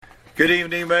Good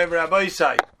evening, Rabbi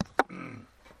Isai.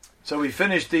 So we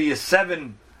finished the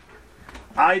 7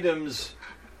 items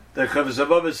that Chavos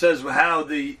Abba says how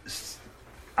the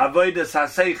Avodas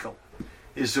HaSeichel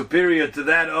is superior to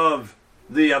that of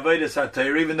the Avodas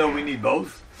HaTorah, even though we need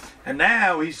both. And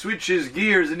now he switches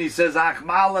gears and he says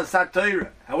Achmalas HaTorah.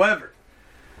 However,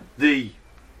 the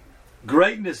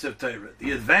greatness of Torah,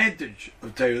 the advantage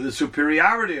of Torah, the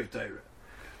superiority of Torah,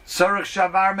 I have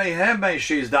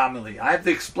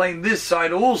to explain this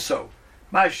side also.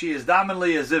 Mashi is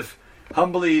dominantly, as if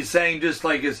humbly he's saying just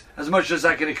like as much as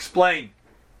I can explain.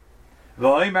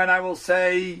 And I will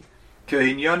say, look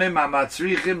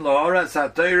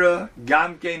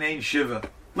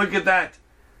at that.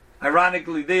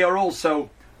 Ironically, they are also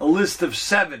a list of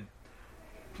 7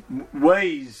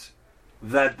 ways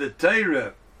that the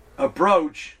Torah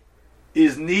approach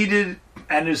is needed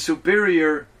and is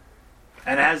superior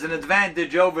and has an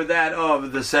advantage over that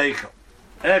of the Seichel.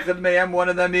 One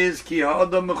of them is Ki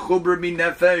ha'adam mechuber mi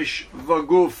nefesh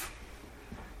v'guf.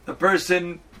 The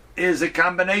person is a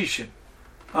combination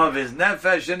of his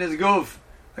nefesh and his guf,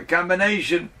 a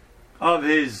combination of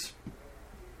his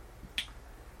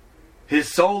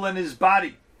soul and his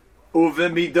body.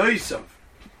 Uve midoisav,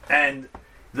 and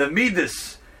the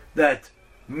midas that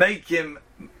make him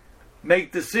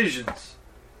make decisions.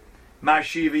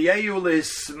 Mashiviyehu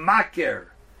lismaker,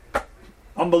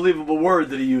 unbelievable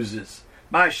word that he uses.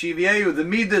 Mashiviyehu, the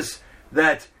midas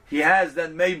that he has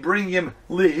that may bring him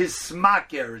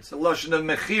lihismaker. It's a lashon of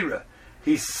mechira.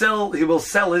 He will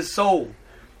sell his soul.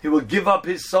 He will give up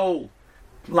his soul.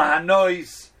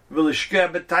 Lahanois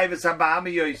v'lishkeh b'tayvus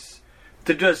habahamiyos,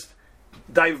 to just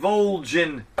divulge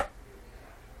in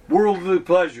worldly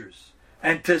pleasures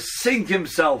and to sink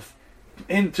himself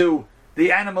into the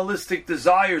animalistic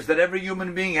desires that every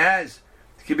human being has.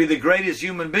 He could be the greatest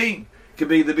human being, could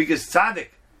be the biggest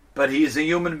tzaddik, but he is a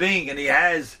human being and he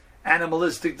has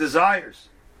animalistic desires.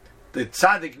 The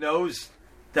tzaddik knows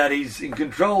that he's in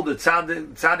control. The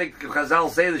tzaddik Chazal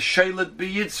say, the sheilet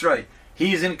b'yitzray,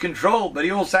 he's in control, but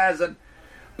he also has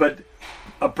but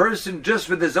a person just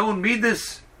with his own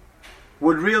midas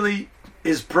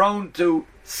is prone to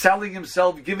selling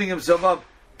himself, giving himself up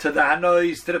to the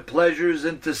hanois, to the pleasures,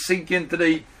 and to sink into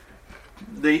the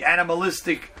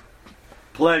animalistic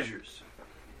pleasures.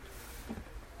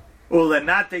 And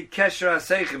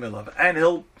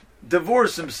he'll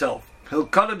divorce himself. He'll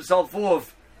cut himself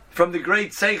off from the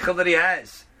great seichel that he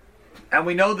has. And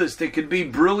we know this. There could be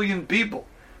brilliant people.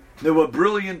 There were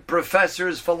brilliant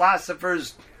professors,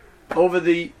 philosophers over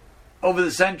the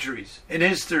centuries in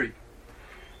history.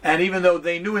 And even though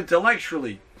they knew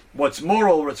intellectually what's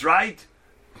moral, what's right,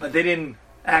 but they didn't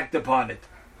act upon it.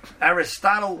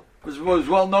 Aristotle was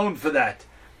well known for that,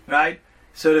 right?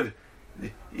 When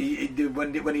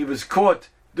he was caught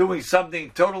doing something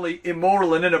totally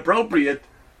immoral and inappropriate,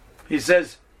 he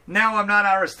says, now I'm not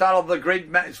Aristotle, the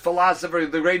great philosopher,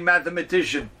 the great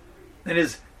mathematician.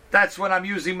 And that's when I'm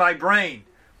using my brain.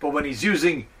 But when he's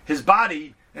using his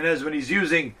body, and as when he's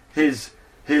using his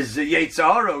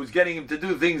Yetzer Hara, who's getting him to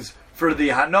do things for the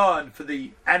Hana and for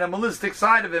the animalistic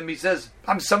side of him, he says,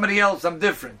 I'm somebody else, I'm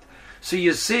different. So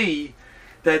you see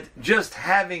that just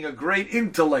having a great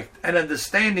intellect and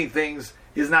understanding things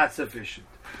is not sufficient.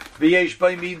 There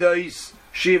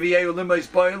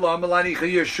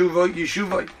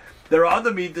are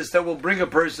other midas that will bring a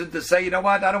person to say, you know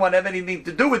what, I don't want to have anything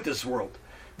to do with this world.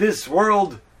 This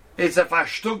world is a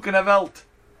verstunken Welt.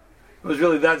 It was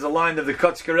really, that's a line of the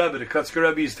Kotzker Rebbe. The Kotzker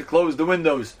Rebbe used to close the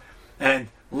windows and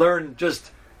learn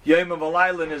just Yom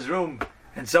V'Layla in his room.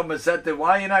 And someone said to him,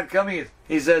 why are you not coming?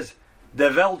 He says, the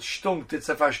Welt stunkt. It's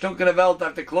a verstunken Welt. I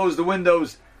have to close the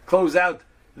windows, close out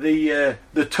the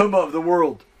tumah of the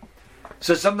world.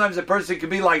 So sometimes a person can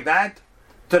be like that,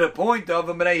 to the point of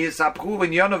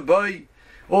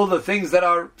all the things that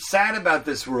are sad about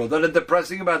this world, that are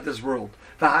depressing about this world.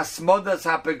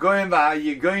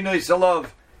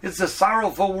 It's a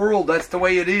sorrowful world. That's the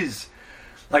way it is.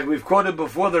 Like we've quoted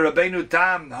before, the Rabbeinu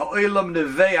Tam, Ha'olam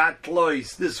Nevei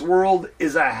Atlois. This world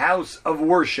is a house of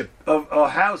worship, a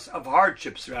house of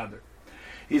hardships, rather.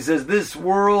 He says this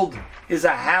world is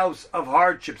a house of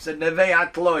hardships, a Nevei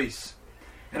Atlois.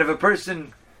 And if a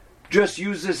person just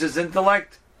uses his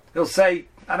intellect, he'll say,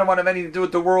 I don't want to have anything to do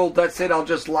with the world. That's it. I'll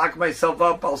just lock myself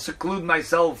up. I'll seclude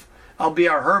myself. I'll be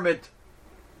a hermit.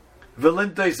 I'm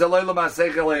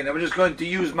just going to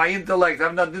use my intellect. I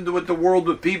have nothing to do with the world,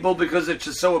 with people, because it's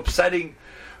just so upsetting.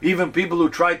 Even people who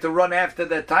try to run after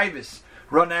their taivus,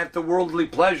 run after worldly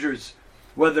pleasures,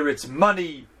 whether it's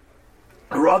money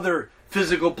or other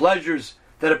physical pleasures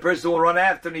that a person will run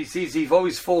after, and he sees he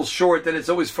always falls short, and it's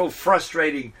always so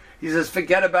frustrating. He says,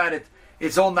 forget about it.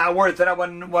 it's all not worth it. I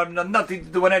want nothing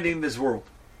to do with anything in this world.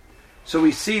 So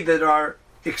we see that there are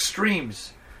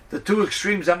extremes. The two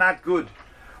extremes are not good.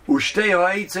 Both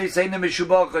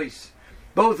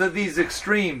of these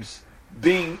extremes,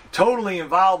 being totally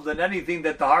involved in anything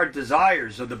that the heart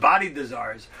desires or the body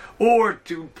desires, or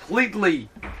completely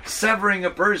severing a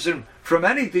person from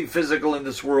anything physical in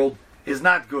this world, is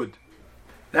not good.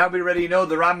 Now we already know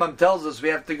the Rambam tells us we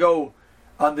have to go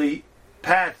on the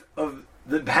path of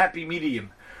the happy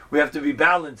medium. We have to be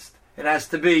balanced. It has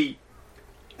to be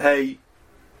a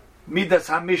midas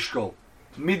hamishkol,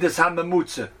 midas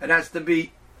hamamutza. It has to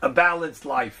be a balanced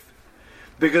life.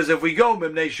 Because if we go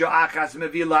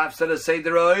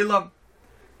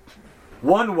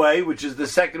one way, which is the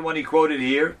second one he quoted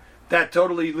here, that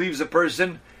totally leaves a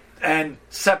person and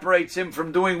separates him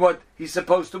from doing what he's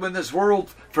supposed to in this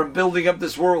world, from building up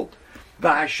this world. The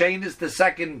Hashain is the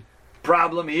second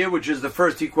problem here, which is the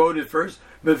first he quoted first.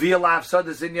 He's going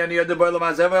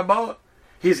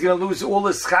to lose all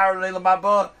his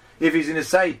schar if he's going to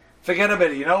say, forget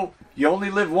about it, you only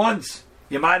live once.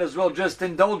 You might as well just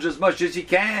indulge as much as you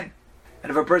can.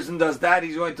 And if a person does that,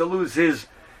 he's going to lose his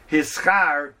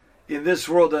schar in this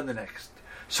world and the next.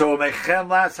 So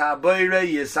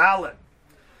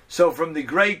from the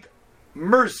great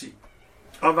mercy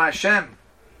of Hashem,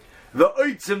 the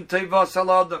oitzim tevas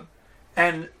aladam,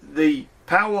 and the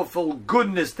powerful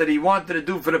goodness that he wanted to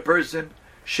do for the person,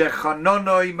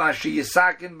 shechanonoi mashi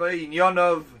yisakin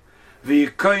b'inyonav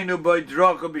v'yikoinu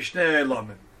b'dracha b'shnei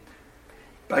elamim.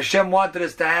 Hashem wanted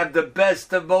us to have the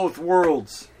best of both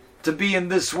worlds, to be in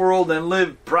this world and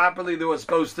live properly the way it's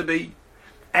supposed to be,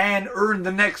 and earn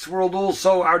the next world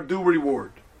also our due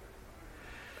reward.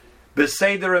 In a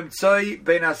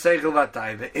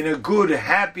good,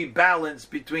 happy balance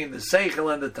between the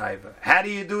seichel and the taiva. How do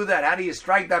you do that? How do you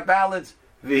strike that balance?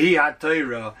 That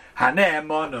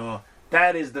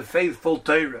is the faithful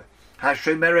Torah.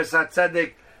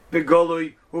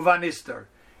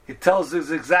 It tells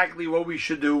us exactly what we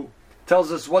should do. It tells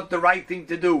us what the right thing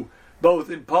to do, both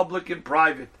in public and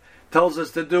private. It tells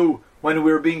us to do when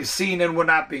we're being seen and we're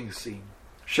not being seen.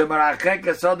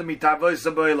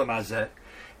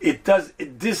 It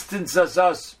distances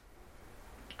us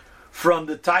from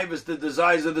the taivas, the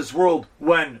desires of this world,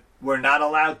 when we're not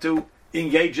allowed to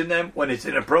engage in them, when it's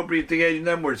inappropriate to engage in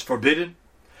them, where it's forbidden.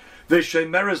 But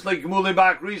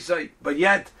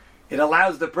yet, it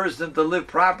allows the person to live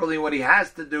properly what he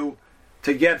has to do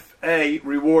to get a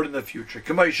reward in the future.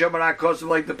 Like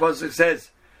the pasuk says,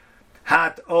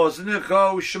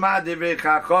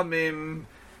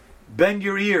 bend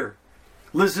your ear,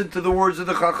 listen to the words of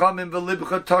the Chachamim,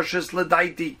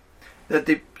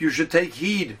 that you should take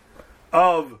heed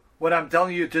of what I'm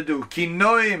telling you to do.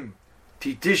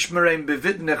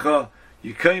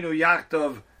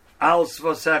 Al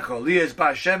Svasecha, Lies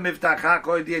Bashem Miftacha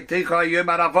Koi Dietecha Yom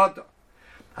Aravota.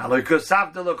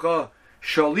 Aloikosavta Lecha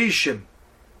Sholishim.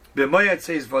 B'moyet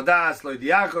says Vodas Lo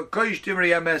Diacha Koish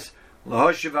Timri Emes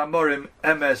Lahoshiv Amorim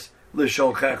Emes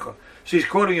L'Sholchecha. So he's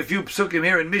quoting a few psukim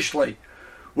here in Mishlei,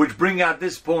 which bring out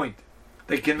this point.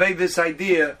 They convey this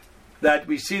idea that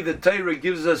we see the Torah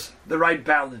gives us the right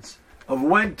balance of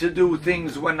when to do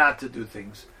things, when not to do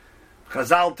things.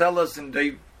 Chazal tell us, and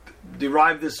they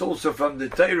derive this also from the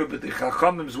Torah, but the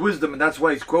Chachamim's wisdom, and that's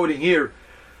why he's quoting here,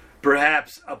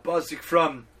 perhaps a pasuk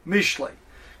from Mishlei,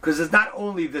 because it's not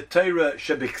only the Torah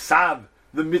shebiksav,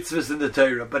 the mitzvahs in the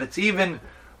Torah, but it's even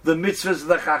the mitzvahs of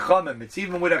the Chachamim. It's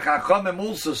even where the Chachamim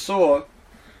also saw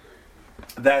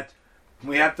that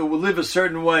we have to live a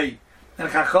certain way, and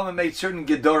the Chachamim made certain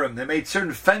gedorim, they made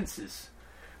certain fences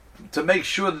to make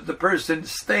sure that the person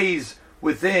stays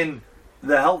within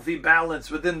the healthy balance,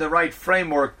 within the right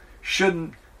framework,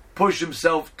 shouldn't push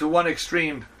himself to one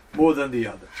extreme more than the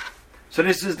other. So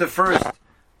this is the first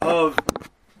of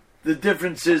the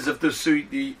differences of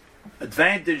the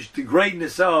advantage, the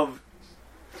greatness of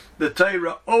the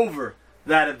Torah over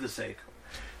that of the Seichel.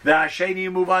 V'hasheni,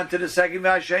 you move on to the second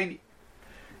V'hasheni.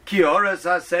 Ki oras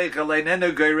ha-Seichel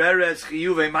einenu geireres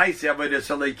chiyuvei maisi avodas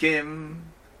haleikim.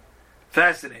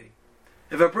 Fascinating.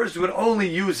 If a person would only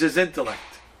use his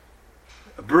intellect,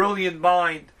 a brilliant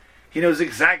mind, he knows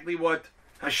exactly what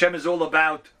Hashem is all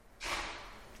about.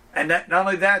 And that, not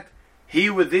only that, he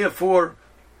would therefore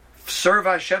serve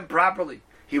Hashem properly.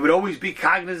 He would always be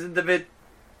cognizant of it,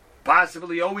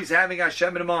 possibly always having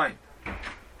Hashem in mind.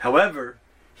 However,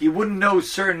 he wouldn't know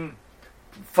certain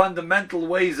fundamental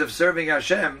ways of serving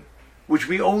Hashem, which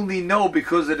we only know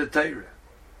because of the Torah.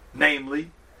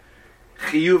 Namely,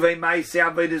 Chiyuvei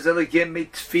Maaseh Avodas Elokim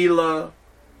Mitfilah.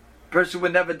 Person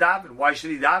would never daven. Why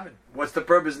should he daven? What's the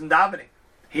purpose in davening?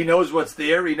 He knows what's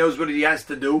there. He knows what he has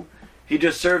to do. He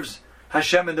just serves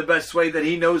Hashem in the best way that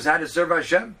he knows how to serve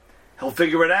Hashem. He'll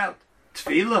figure it out.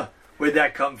 Tefillah, where'd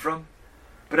that come from?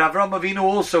 But Avraham Avinu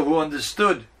also, who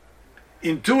understood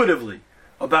intuitively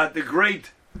about the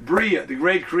great Bria, the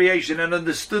great creation, and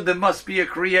understood there must be a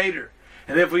creator.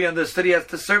 And therefore he understood he has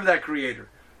to serve that creator.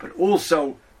 But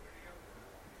also,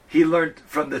 he learned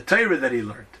from the Torah that he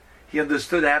learned. He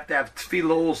understood I have to have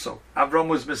tefillah also. Avram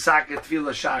was Mesaka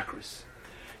tefillah shakris.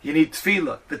 You need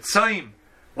tefillah. The tzayim.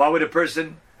 Why would a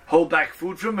person hold back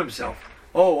food from himself?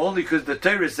 Oh, only because the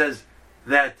Torah says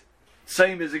that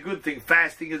tzayim is a good thing,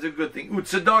 fasting is a good thing.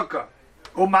 Utzedakah,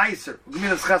 umaiser,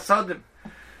 gemilas chasadim.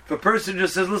 If a person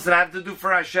just says, listen, I have to do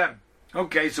for Hashem.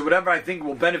 Okay, so whatever I think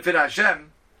will benefit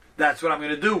Hashem, that's what I'm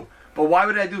going to do. But why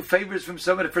would I do favors from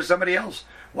somebody for somebody else?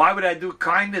 Why would I do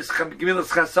kindness, gemilas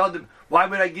chasadim? Why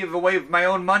would I give away my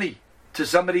own money to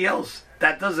somebody else?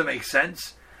 That doesn't make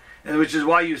sense. And which is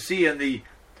why you see in the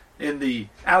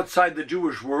outside the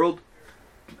Jewish world,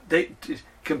 they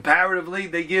comparatively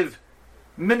they give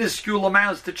minuscule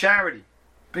amounts to charity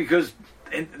because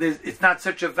it's not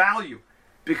such a value.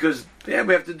 Because we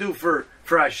have to do for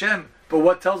Hashem, but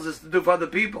what tells us to do for other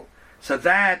people? So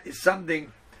that is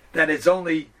something that is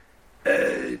only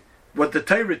what the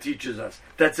Torah teaches us.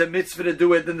 That's a mitzvah to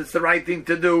do it, and it's the right thing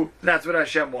to do. That's what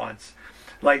Hashem wants.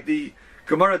 Like the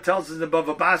Gemara tells us in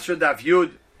Bava Basra Daf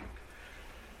Yud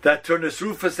that Turnus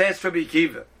Rufus asked for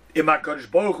Bikiva.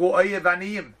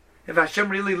 If Hashem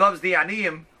really loves the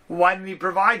Aniyim, why didn't He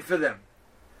provide for them?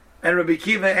 And Rabbi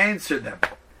Kiva answered them.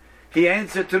 He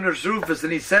answered Turnus Rufus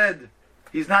and he said,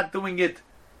 He's not doing it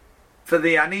for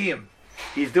the Aniyim.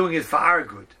 He's doing it for our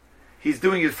good. He's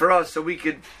doing it for us so we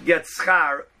could get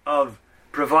schar of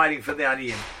providing for the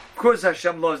Aniyim. Of course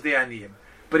Hashem loves the Aniyim,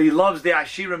 but He loves the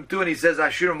Ashirim too, and He says,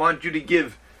 Ashirim, I want you to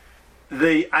give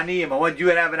the Aniyim. I want you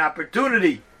to have an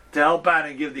opportunity to help out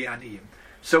and give the Aniyim.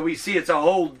 So we see it's a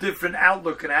whole different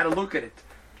outlook and how to look at it.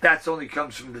 That only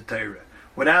comes from the Torah.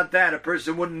 Without that, a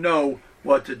person wouldn't know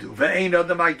what to do.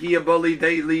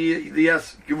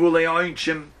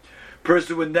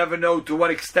 Person would never know to what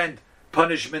extent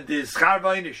punishment is. If a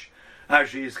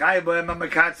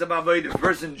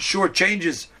person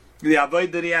shortchanges the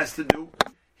avoid that he has to do,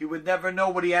 he would never know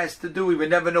what he has to do. He would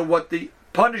never know what the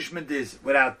punishment is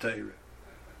without Torah.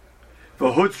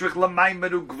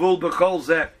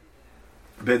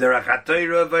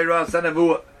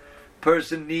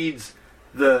 Person needs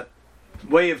the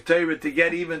way of Torah to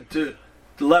get even to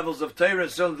the levels of Torah,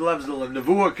 so the levels of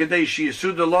Nevuah, Kadesh,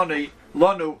 Yisuda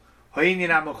Lanu,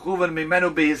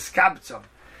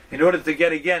 in order to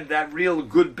get again that real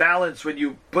good balance when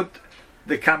you put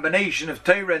the combination of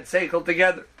Torah and Seichel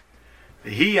together.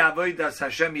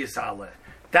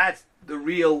 That's the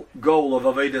real goal of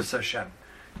Avodas Hashem.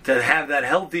 To have that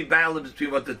healthy balance between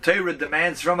what the Torah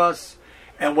demands from us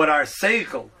and what our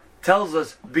Seichel tells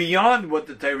us beyond what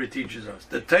the Torah teaches us.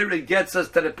 The Torah gets us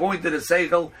to the point of the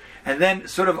Seichel, and then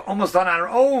sort of almost on our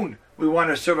own, we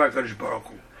want to serve HaKadosh Baruch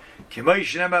Hu.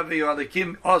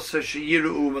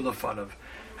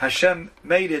 Hashem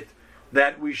made it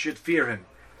that we should fear Him.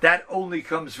 That only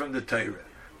comes from the Torah.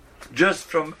 Just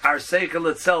from our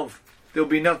Seichel itself, there will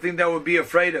be nothing that we'll be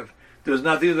afraid of. There's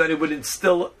nothing that it would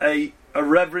instill a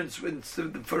reverence for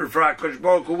HaKadosh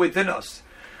Baruch Hu within us.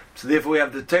 So therefore we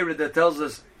have the Torah that tells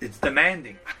us it's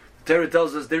demanding. The Torah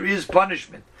tells us there is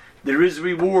punishment, there is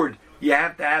reward. You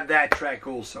have to have that track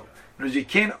also. Because you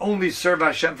can't only serve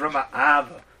Hashem from a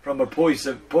Ava, from a point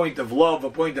of love, a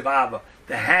point of Ava.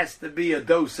 There has to be a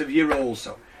dose of Yira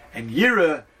also. And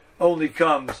Yira only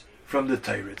comes from the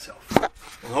Torah itself.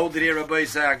 We'll hold it here, Rabbi.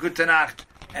 Say a good Tanakh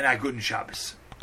and a good Shabbos.